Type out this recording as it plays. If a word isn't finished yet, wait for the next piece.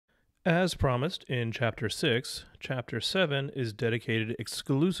As promised in Chapter 6, Chapter 7 is dedicated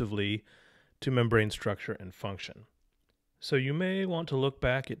exclusively to membrane structure and function. So you may want to look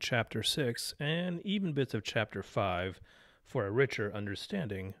back at Chapter 6 and even bits of Chapter 5 for a richer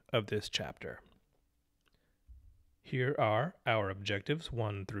understanding of this chapter. Here are our objectives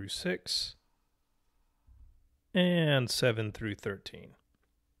 1 through 6 and 7 through 13.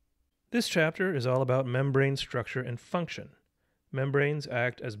 This chapter is all about membrane structure and function. Membranes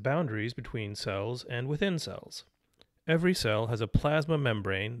act as boundaries between cells and within cells. Every cell has a plasma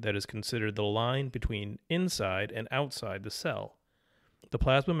membrane that is considered the line between inside and outside the cell. The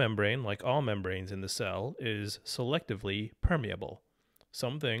plasma membrane, like all membranes in the cell, is selectively permeable.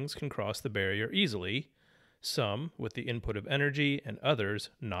 Some things can cross the barrier easily, some with the input of energy, and others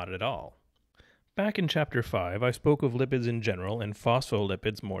not at all. Back in Chapter 5, I spoke of lipids in general and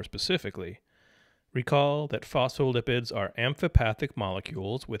phospholipids more specifically. Recall that phospholipids are amphipathic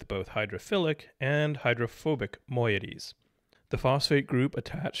molecules with both hydrophilic and hydrophobic moieties. The phosphate group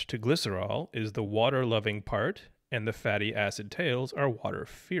attached to glycerol is the water-loving part, and the fatty acid tails are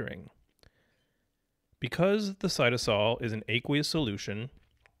water-fearing. Because the cytosol is an aqueous solution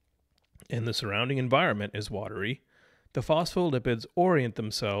and the surrounding environment is watery, the phospholipids orient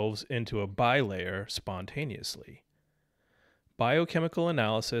themselves into a bilayer spontaneously. Biochemical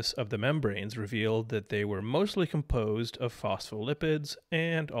analysis of the membranes revealed that they were mostly composed of phospholipids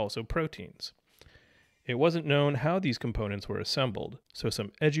and also proteins. It wasn't known how these components were assembled, so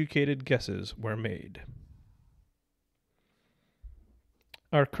some educated guesses were made.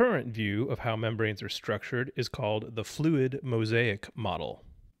 Our current view of how membranes are structured is called the fluid mosaic model.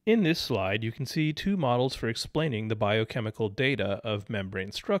 In this slide, you can see two models for explaining the biochemical data of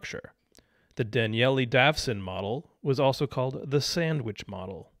membrane structure. The Danieli-Davson model was also called the sandwich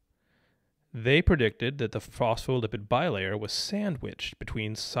model. They predicted that the phospholipid bilayer was sandwiched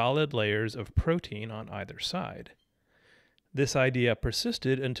between solid layers of protein on either side. This idea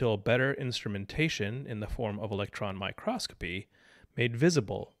persisted until better instrumentation in the form of electron microscopy made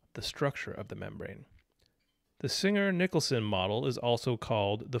visible the structure of the membrane. The Singer-Nicholson model is also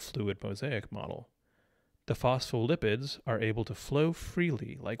called the fluid mosaic model. The phospholipids are able to flow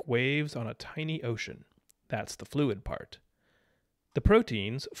freely like waves on a tiny ocean. That's the fluid part. The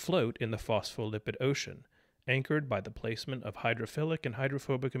proteins float in the phospholipid ocean, anchored by the placement of hydrophilic and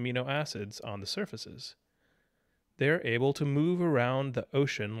hydrophobic amino acids on the surfaces. They are able to move around the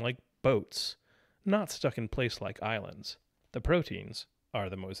ocean like boats, not stuck in place like islands. The proteins are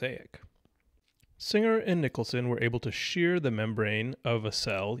the mosaic. Singer and Nicholson were able to shear the membrane of a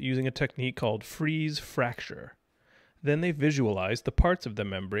cell using a technique called freeze fracture. Then they visualized the parts of the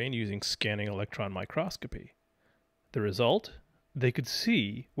membrane using scanning electron microscopy. The result? They could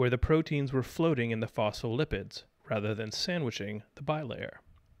see where the proteins were floating in the phospholipids, rather than sandwiching the bilayer.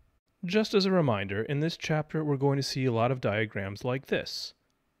 Just as a reminder, in this chapter we're going to see a lot of diagrams like this.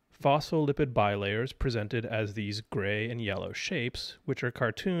 Phospholipid bilayers presented as these gray and yellow shapes, which are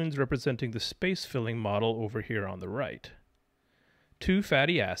cartoons representing the space-filling model over here on the right. Two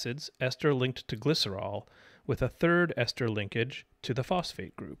fatty acids, ester linked to glycerol, with a third ester linkage to the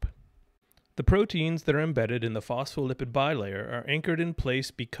phosphate group. The proteins that are embedded in the phospholipid bilayer are anchored in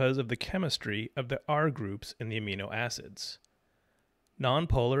place because of the chemistry of the R groups in the amino acids.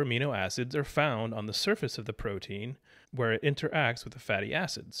 Nonpolar amino acids are found on the surface of the protein where it interacts with the fatty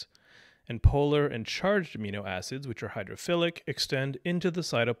acids, and polar and charged amino acids, which are hydrophilic, extend into the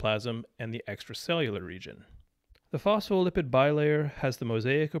cytoplasm and the extracellular region. The phospholipid bilayer has the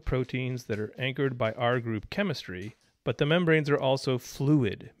mosaic of proteins that are anchored by R group chemistry, but the membranes are also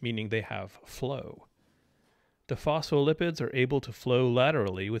fluid, meaning they have flow. The phospholipids are able to flow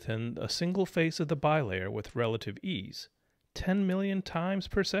laterally within a single face of the bilayer with relative ease. 10 million times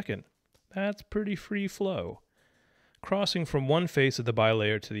per second. That's pretty free flow. Crossing from one face of the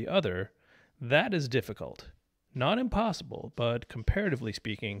bilayer to the other, that is difficult. Not impossible, but comparatively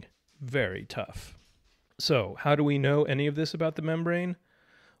speaking, very tough. So, how do we know any of this about the membrane?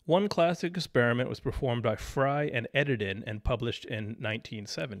 One classic experiment was performed by Fry and Edidin and published in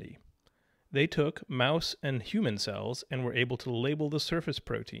 1970. They took mouse and human cells and were able to label the surface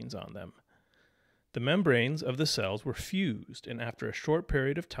proteins on them. The membranes of the cells were fused, and after a short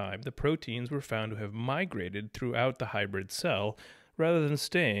period of time, the proteins were found to have migrated throughout the hybrid cell rather than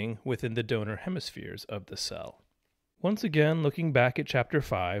staying within the donor hemispheres of the cell. Once again, looking back at Chapter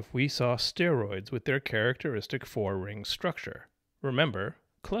 5, we saw steroids with their characteristic four-ring structure. Remember,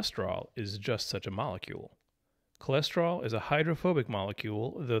 cholesterol is just such a molecule. Cholesterol is a hydrophobic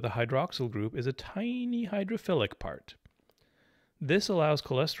molecule, though the hydroxyl group is a tiny hydrophilic part. This allows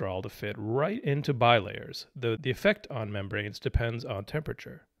cholesterol to fit right into bilayers, though the effect on membranes depends on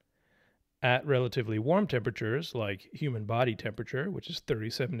temperature. At relatively warm temperatures, like human body temperature, which is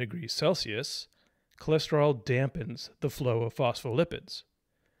 37 degrees Celsius, cholesterol dampens the flow of phospholipids.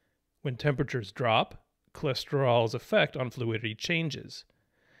 When temperatures drop, cholesterol's effect on fluidity changes,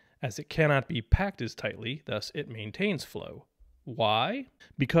 as it cannot be packed as tightly, thus it maintains flow. Why?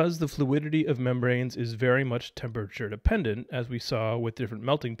 Because the fluidity of membranes is very much temperature dependent, as we saw with different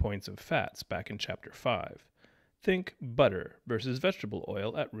melting points of fats back in Chapter 5. Think butter versus vegetable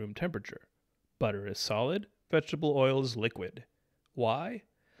oil at room temperature. Butter is solid, vegetable oil is liquid. Why?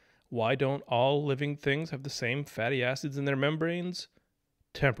 Why don't all living things have the same fatty acids in their membranes?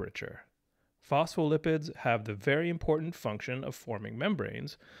 Temperature. Phospholipids have the very important function of forming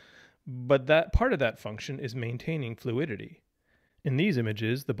membranes, but that part of that function is maintaining fluidity. In these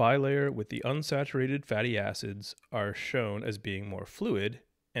images, the bilayer with the unsaturated fatty acids are shown as being more fluid,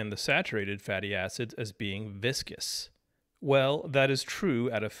 and the saturated fatty acids as being viscous. Well, that is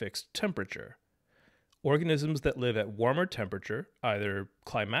true at a fixed temperature. Organisms that live at warmer temperature, either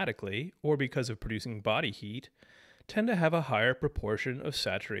climatically or because of producing body heat, tend to have a higher proportion of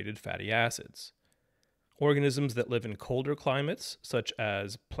saturated fatty acids. Organisms that live in colder climates, such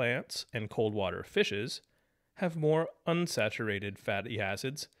as plants and cold water fishes, have more unsaturated fatty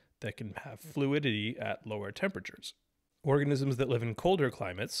acids that can have fluidity at lower temperatures. Organisms that live in colder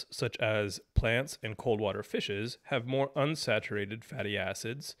climates, such as plants and cold water fishes, have more unsaturated fatty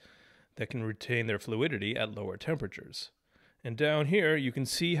acids that can retain their fluidity at lower temperatures. And down here, you can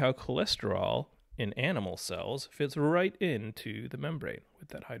see how cholesterol in animal cells fits right into the membrane with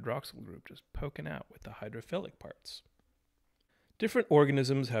that hydroxyl group just poking out with the hydrophilic parts. Different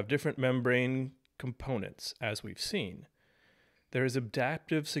organisms have different membrane components, as we've seen. There is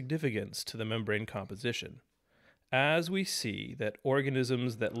adaptive significance to the membrane composition, as we see that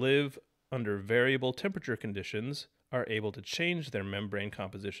organisms that live under variable temperature conditions are able to change their membrane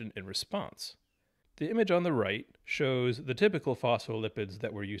composition in response. The image on the right shows the typical phospholipids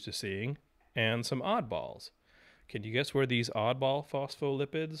that we're used to seeing and some oddballs. Can you guess where these oddball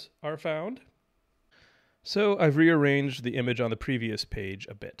phospholipids are found? So I've rearranged the image on the previous page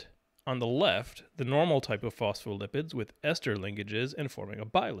a bit. On the left, the normal type of phospholipids with ester linkages and forming a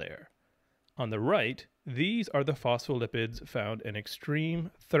bilayer. On the right, these are the phospholipids found in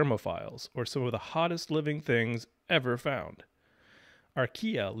extreme thermophiles, or some of the hottest living things ever found.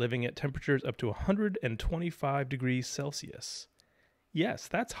 Archaea living at temperatures up to 125 degrees Celsius. Yes,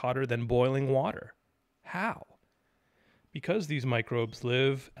 that's hotter than boiling water. How? Because these microbes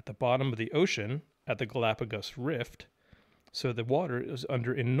live at the bottom of the ocean at the Galapagos Rift, so the water is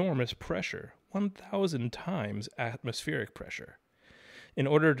under enormous pressure, 1,000 times atmospheric pressure. In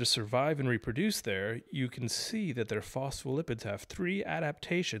order to survive and reproduce there, you can see that their phospholipids have 3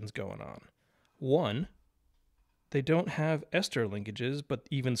 adaptations going on. 1, they don't have ester linkages, but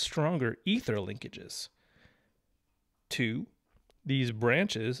even stronger ether linkages. 2, these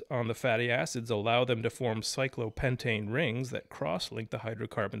branches on the fatty acids allow them to form cyclopentane rings that cross-link the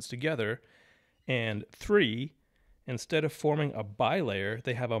hydrocarbons together. And 3, instead of forming a bilayer,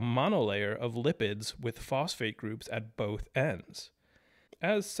 they have a monolayer of lipids with phosphate groups at both ends.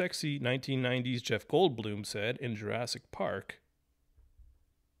 As sexy 1990s Jeff Goldblum said in Jurassic Park,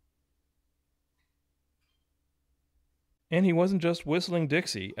 and he wasn't just whistling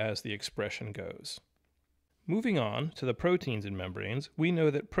Dixie, as the expression goes. Moving on to the proteins in membranes, we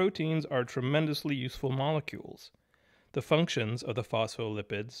know that proteins are tremendously useful molecules. The functions of the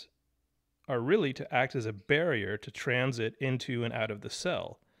phospholipids are really to act as a barrier to transit into and out of the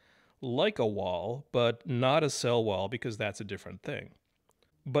cell, like a wall, but not a cell wall because that's a different thing.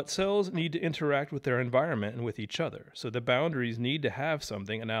 But cells need to interact with their environment and with each other, so the boundaries need to have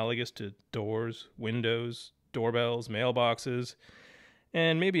something analogous to doors, windows, doorbells, mailboxes,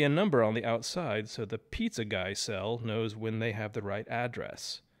 and maybe a number on the outside so the pizza guy cell knows when they have the right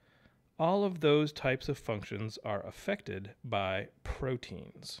address. All of those types of functions are affected by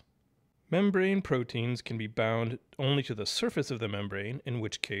proteins. Membrane proteins can be bound only to the surface of the membrane, in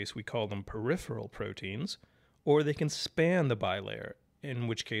which case we call them peripheral proteins, or they can span the bilayer, in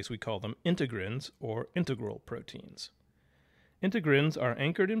which case we call them integrins or integral proteins. Integrins are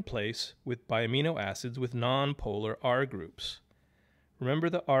anchored in place with amino acids with non-polar R groups.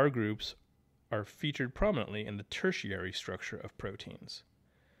 Remember, the R groups are featured prominently in the tertiary structure of proteins.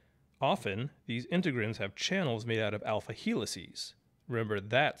 Often, these integrins have channels made out of alpha helices. Remember,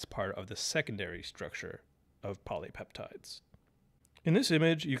 that's part of the secondary structure of polypeptides. In this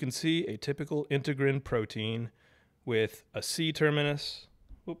image, you can see a typical integrin protein with a C terminus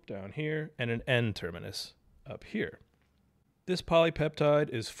down here and an N terminus up here. This polypeptide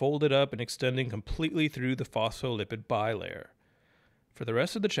is folded up and extending completely through the phospholipid bilayer. For the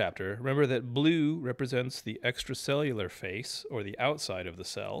rest of the chapter, remember that blue represents the extracellular face, or the outside of the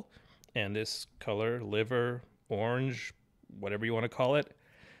cell, and this color, liver, orange, whatever you want to call it,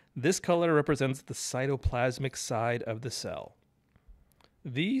 this color represents the cytoplasmic side of the cell.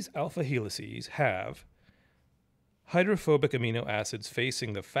 These alpha helices have hydrophobic amino acids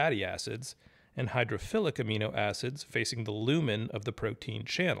facing the fatty acids and hydrophilic amino acids facing the lumen of the protein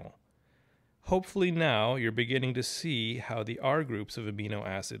channel. Hopefully now you're beginning to see how the R groups of amino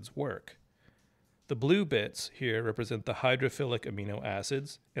acids work. The blue bits here represent the hydrophilic amino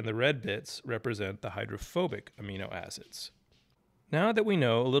acids, and the red bits represent the hydrophobic amino acids. Now that we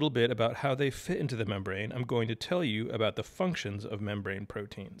know a little bit about how they fit into the membrane, I'm going to tell you about the functions of membrane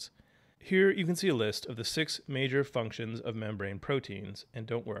proteins. Here you can see a list of the 6 major functions of membrane proteins, and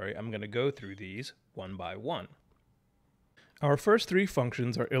don't worry, I'm going to go through these one by one. Our first 3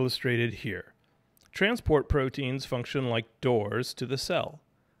 functions are illustrated here. Transport proteins function like doors to the cell.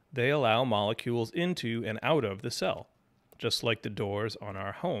 They allow molecules into and out of the cell. Just like the doors on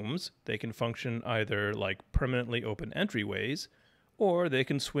our homes, they can function either like permanently open entryways, or they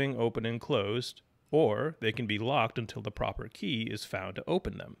can swing open and closed, or they can be locked until the proper key is found to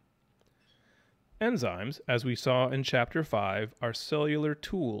open them. Enzymes, as we saw in Chapter 5, are cellular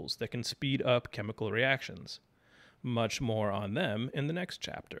tools that can speed up chemical reactions. Much more on them in the next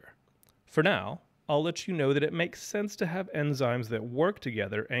chapter. For now, I'll let you know that it makes sense to have enzymes that work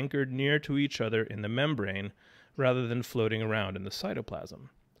together anchored near to each other in the membrane rather than floating around in the cytoplasm.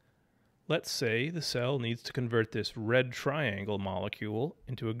 Let's say the cell needs to convert this red triangle molecule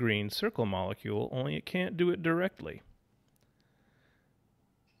into a green circle molecule, only it can't do it directly.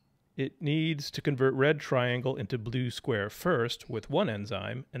 It needs to convert red triangle into blue square first with one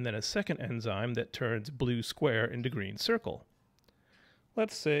enzyme, and then a second enzyme that turns blue square into green circle.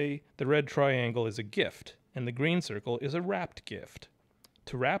 Let's say the red triangle is a gift, and the green circle is a wrapped gift.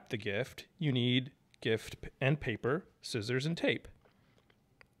 To wrap the gift, you need gift and paper, scissors, and tape.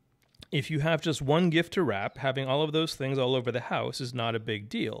 If you have just one gift to wrap, having all of those things all over the house is not a big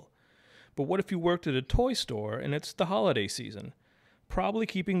deal. But what if you worked at a toy store and it's the holiday season? Probably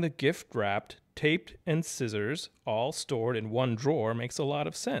keeping the gift wrapped, taped, and scissors all stored in one drawer makes a lot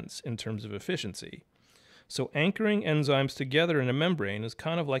of sense in terms of efficiency. So anchoring enzymes together in a membrane is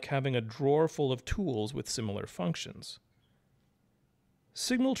kind of like having a drawer full of tools with similar functions.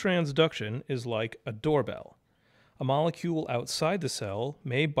 Signal transduction is like a doorbell. A molecule outside the cell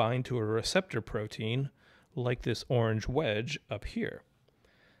may bind to a receptor protein like this orange wedge up here.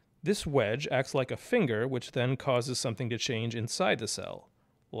 This wedge acts like a finger, which then causes something to change inside the cell.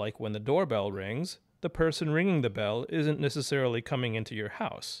 Like when the doorbell rings, the person ringing the bell isn't necessarily coming into your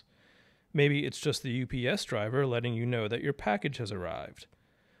house. Maybe it's just the UPS driver letting you know that your package has arrived.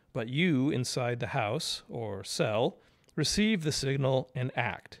 But you, inside the house, or cell, receive the signal and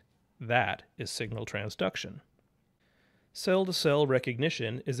act. That is signal transduction. Cell-to-cell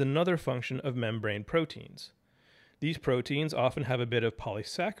recognition is another function of membrane proteins. These proteins often have a bit of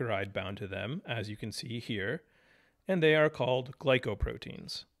polysaccharide bound to them, as you can see here, and they are called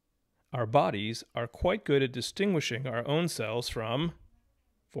glycoproteins. Our bodies are quite good at distinguishing our own cells from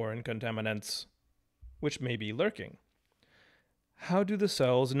foreign contaminants, which may be lurking. How do the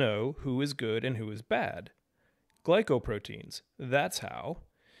cells know who is good and who is bad? Glycoproteins, that's how.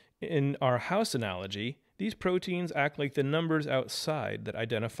 In our house analogy, these proteins act like the numbers outside that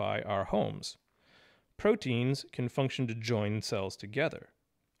identify our homes. Proteins can function to join cells together.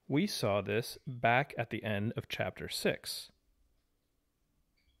 We saw this back at the end of Chapter 6.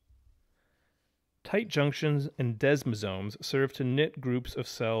 Tight junctions and desmosomes serve to knit groups of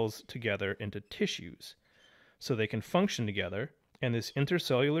cells together into tissues, so they can function together, and this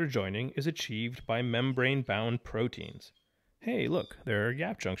intercellular joining is achieved by membrane-bound proteins. Hey, look, there are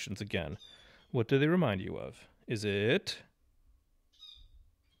gap junctions again. What do they remind you of? Is it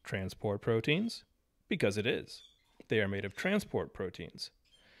transport proteins? Because it is. They are made of transport proteins.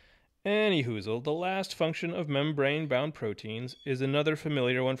 Anyhoozle, the last function of membrane-bound proteins is another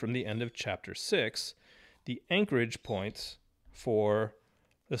familiar one from the end of Chapter 6, the anchorage points for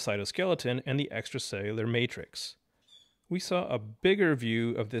the cytoskeleton and the extracellular matrix. We saw a bigger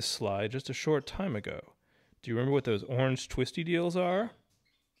view of this slide just a short time ago. Do you remember what those orange twisty deals are?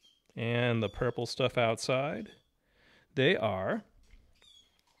 And the purple stuff outside? They are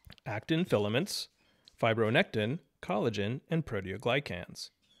actin filaments, fibronectin, collagen, and proteoglycans.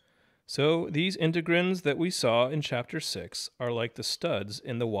 So these integrins that we saw in Chapter 6 are like the studs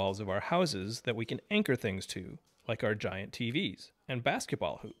in the walls of our houses that we can anchor things to, like our giant TVs and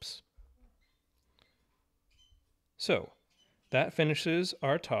basketball hoops. So that finishes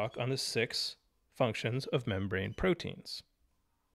our talk on the 6 functions of membrane proteins.